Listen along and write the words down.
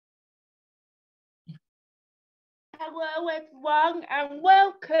Hello everyone and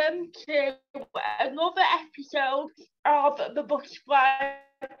welcome to another episode of the Butterfly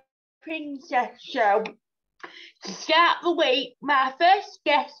Princess Show. To start the week, my first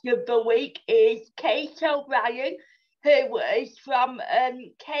guest of the week is Kate O'Brien, who is from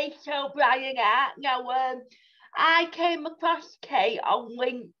Kate O'Brien Art. Now, I came across Kate on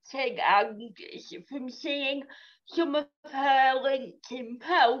LinkedIn, and from seeing some of her LinkedIn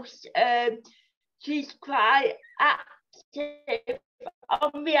posts, she's quite active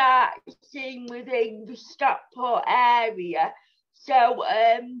on the art scene within the Stockport area. So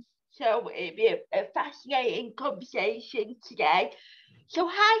it'd be a fascinating conversation today. So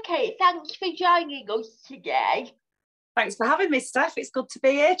hi Kate, thanks for joining us today. Thanks for having me, Steph. It's good to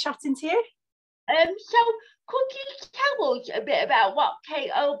be here chatting to you. So could you tell us a bit about what Kate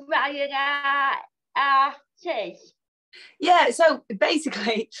O'Brien Art is? Yeah, so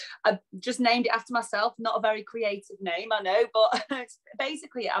basically, I just named it after myself. Not a very creative name, I know, but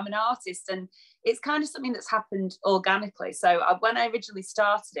basically I'm an artist, and it's kind of something that's happened organically. So when I originally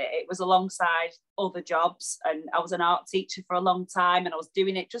started it, it was alongside other jobs, and I was an art teacher for a long time, and I was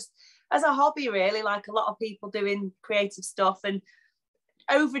doing it just as a hobby, really, like a lot of people doing creative stuff. And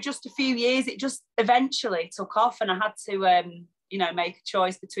over just a few years, it just eventually took off, and I had to, make a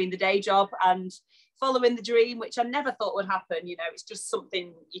choice between the day job and following the dream, which I never thought would happen. It's just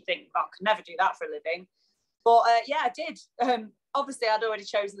something you think, oh, I could never do that for a living. But yeah, I did. Obviously, I'd already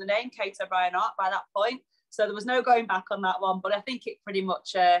chosen the name Kate O'Brien Art by that point, so there was no going back on that one. But I think it pretty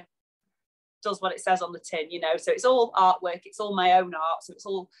much does what it says on the tin, So it's all artwork, it's all my own art, so it's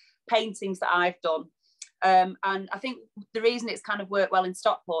all paintings that I've done. And I think the reason it's kind of worked well in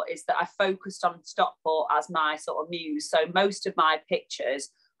Stockport is that I focused on Stockport as my sort of muse. So most of my pictures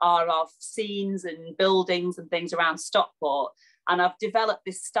are of scenes and buildings and things around Stockport. And I've developed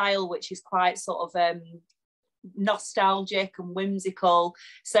this style which is quite sort of nostalgic and whimsical.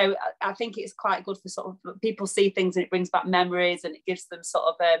 So I think it's quite good for sort of people see things and it brings back memories, and it gives them sort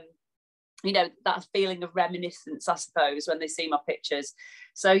of that feeling of reminiscence, I suppose, when they see my pictures.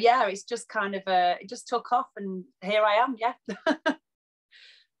 So yeah, it's just kind of it just took off, and here I am. Yeah.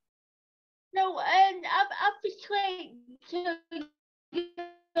 No, and obviously,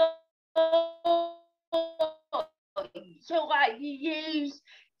 so like you use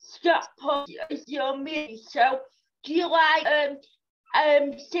Stockport as your muse. So do you like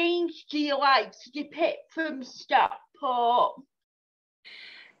scenes? Do you like to depict from Stockport?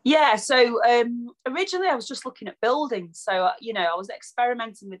 Yeah, so originally I was just looking at buildings. So, I was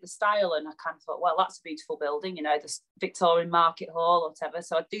experimenting with the style, and I kind of thought, well, that's a beautiful building, the Victorian Market Hall or whatever.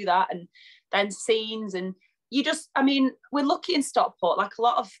 So I'd do that, and then scenes. And we're lucky in Stockport, like a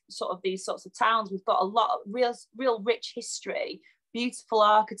lot of sort of these sorts of towns, we've got a lot of real rich history, beautiful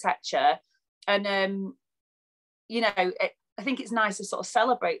architecture. And, I think it's nice to sort of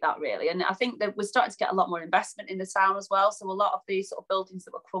celebrate that, really. And I think that we're starting to get a lot more investment in the town as well. So a lot of these sort of buildings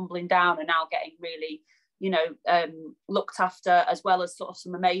that were crumbling down are now getting really, looked after, as well as sort of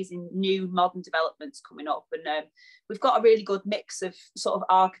some amazing new modern developments coming up. And we've got a really good mix of sort of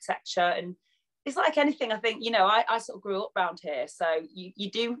architecture, and it's like anything, I think, I sort of grew up around here, so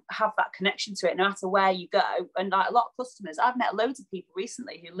you do have that connection to it no matter where you go. And like a lot of customers, I've met loads of people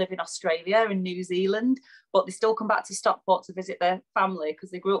recently who live in Australia and New Zealand, but they still come back to Stockport to visit their family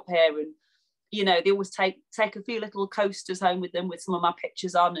because they grew up here. And they always take a few little coasters home with them with some of my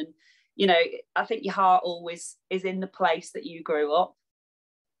pictures on. And I think your heart always is in the place that you grew up.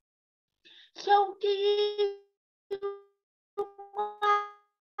 So do you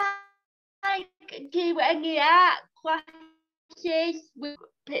do any art classes with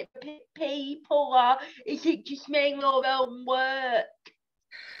people, or is it just mainly your own work?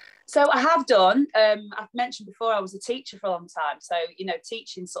 So I have done. I've mentioned before I was a teacher for a long time, so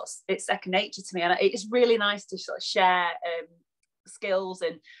teaching sort of it's second nature to me, and it's really nice to sort of share skills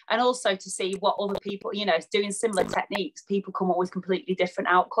and also to see what other people doing similar techniques, people come up with completely different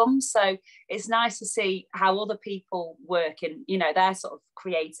outcomes. So it's nice to see how other people work in their sort of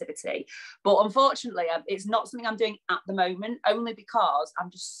creativity. But unfortunately, it's not something I'm doing at the moment, only because I'm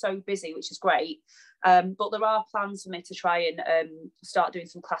just so busy, which is great. But there are plans for me to try and start doing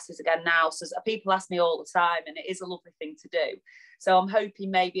some classes again now. So people ask me all the time, and it is a lovely thing to do. So I'm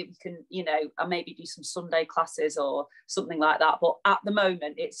hoping maybe we can, I maybe do some Sunday classes or something like that. But at the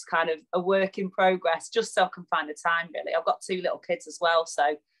moment, it's kind of a work in progress, just so I can find the time, really. I've got 2 little kids as well,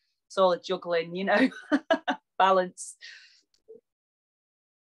 so it's all a juggling, balance.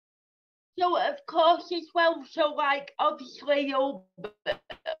 So of course as well, so like obviously you'll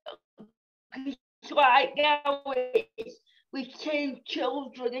like now it's with 2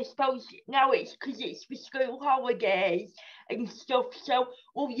 children, I suppose now it's because it's for school holidays and stuff. So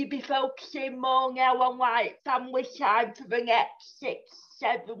will you be focusing more now on like family time for the next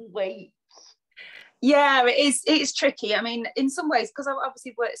 6-7 weeks? Yeah, it's tricky. I mean, in some ways, because I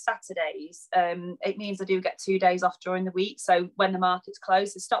obviously work Saturdays, it means I do get 2 days off during the week. So when the market's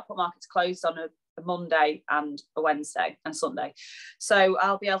closed, the Stockport market's closed on a Monday and a Wednesday and Sunday. So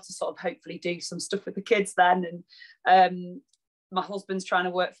I'll be able to sort of hopefully do some stuff with the kids then. And my husband's trying to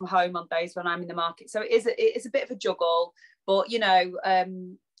work from home on days when I'm in the market. So it is a bit of a juggle, but you know,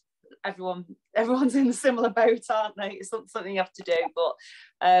 everyone's in a similar boat, aren't they? It's something you have to do, but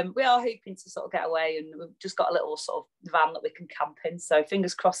we are hoping to sort of get away, and we've just got a little sort of van that we can camp in, so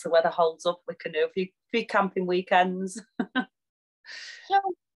fingers crossed the weather holds up, we can do a few camping weekends. So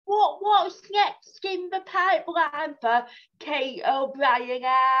what's next in the pipeline for Kate O'Brien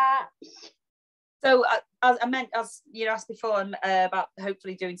Arts? So as you asked before, about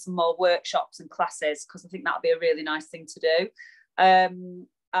hopefully doing some more workshops and classes, because I think that'd be a really nice thing to do.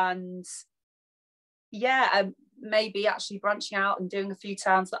 And yeah, maybe actually branching out and doing a few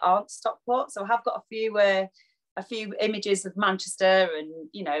towns that aren't Stockport. So I have got a few images of Manchester and,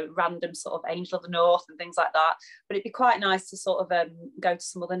 you know, random sort of Angel of the North and things like that. But it'd be quite nice to sort of go to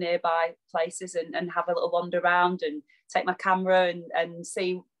some other nearby places and have a little wander around and take my camera and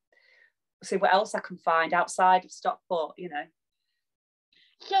see what else I can find outside of Stockport, you know.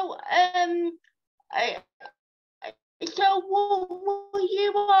 So so were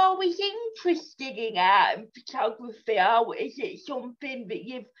you always interested in art and photography, or is it something that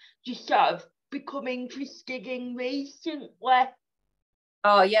you've just sort of become interested in recently?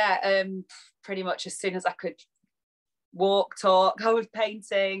 Oh yeah, pretty much as soon as I could walk, talk, I was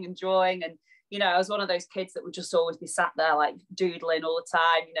painting and drawing, and you know, I was one of those kids that would just always be sat there like doodling all the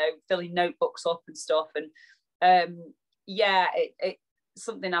time, you know, filling notebooks up and stuff. And yeah, it's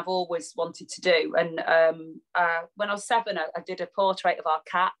something I've always wanted to do. And when I was 7, I did a portrait of our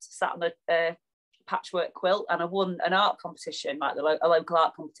cat sat on a patchwork quilt, and I won an art competition, like a local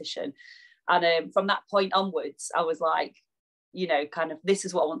art competition. And from that point onwards, I was like, you know, kind of, this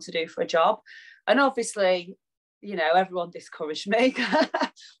is what I want to do for a job. And obviously, you know, everyone discouraged me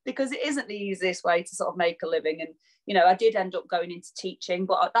because it isn't the easiest way to sort of make a living. And, you know, I did end up going into teaching,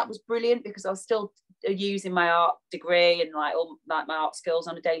 but that was brilliant because I was still using my art degree and like all like my art skills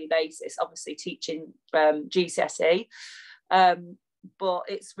on a daily basis, obviously teaching GCSE. But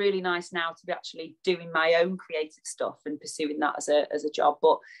it's really nice now to be actually doing my own creative stuff and pursuing that as a job.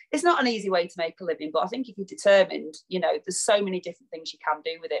 But it's not an easy way to make a living. But I think if you're determined, you know, there's so many different things you can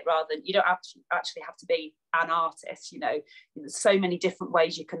do with it, rather than, you don't actually have to be an artist, you know. There's so many different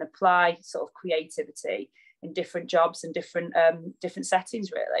ways you can apply sort of creativity in different jobs and different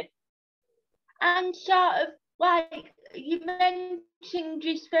settings, really. And sort of like you mentioned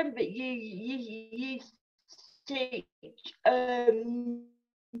just then that you teach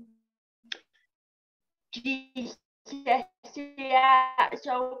GCSE art,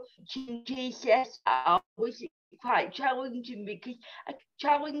 so GCSE art was quite challenging because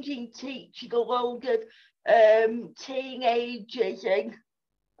challenging teaching a load of teenagers and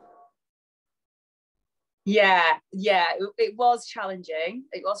Yeah, it was challenging.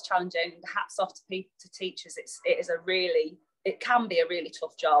 Hats off to teachers. It can be a really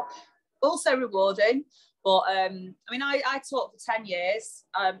tough job. Also rewarding, but I mean, I taught for 10 years.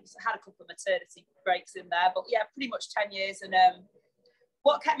 Had a couple of maternity breaks in there, but yeah, pretty much 10 years. And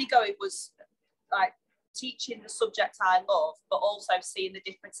what kept me going was like teaching the subject I love, but also seeing the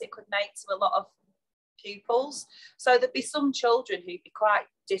difference it could make to a lot of pupils. So there'd be some children who'd be quite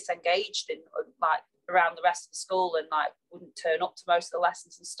disengaged in like around the rest of the school and like wouldn't turn up to most of the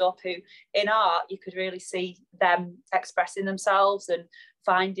lessons and stuff, who in art you could really see them expressing themselves and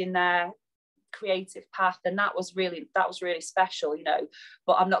finding their creative path, and that was really special, you know.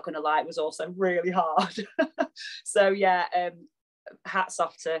 But I'm not going to lie, it was also really hard. So yeah, hats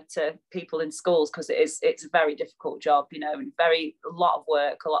off to people in schools, because it's a very difficult job, you know, and a lot of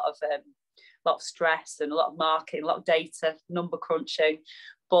work, a lot of stress and a lot of marking, a lot of data, number crunching.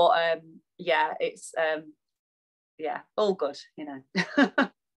 But yeah, it's yeah, all good, you know.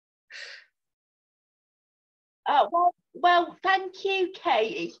 Well, thank you,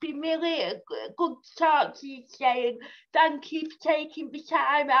 Kate. It's been really a good talk to you today, and thank you for taking the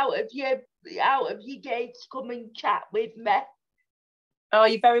time out of your day to come and chat with me. Oh,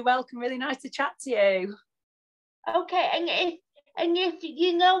 you're very welcome. Really nice to chat to you. Okay, and if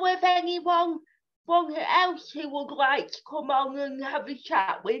you know of anyone else who would like to come on and have a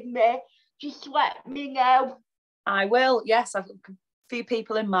chat with me, just let me know. I will. Yes, I've got a few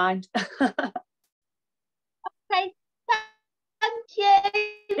people in mind. Okay.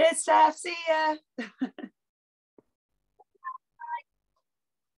 you. Cheers, Steph. See ya.